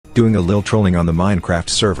doing a little trolling on the Minecraft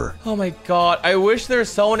server. Oh my god, I wish there was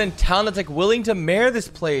someone in town that's like willing to mayor this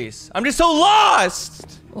place. I'm just so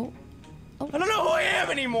lost. Oh. I don't know who I am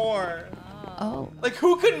anymore. Oh. Like,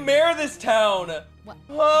 who could mayor this town? What?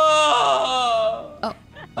 Oh. Oh.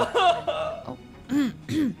 Oh. What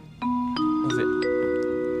was it?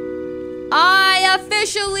 I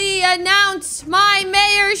officially announce my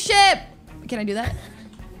mayorship. Can I do that?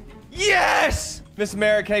 Yes! Miss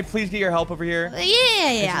Mayor, can I please get your help over here?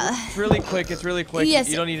 Yeah. It's really quick. It's really quick. Yes.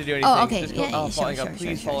 You don't need to do anything. Oh, okay. Just go, Yeah, follow sure,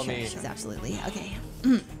 please follow me. Absolutely. Okay.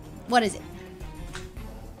 What is it?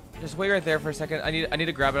 Just wait right there for a second. I need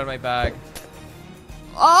to grab it out of my bag.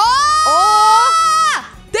 Oh!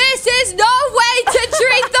 This is no way to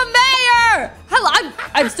treat the mayor! Hello,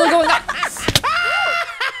 I'm still going up.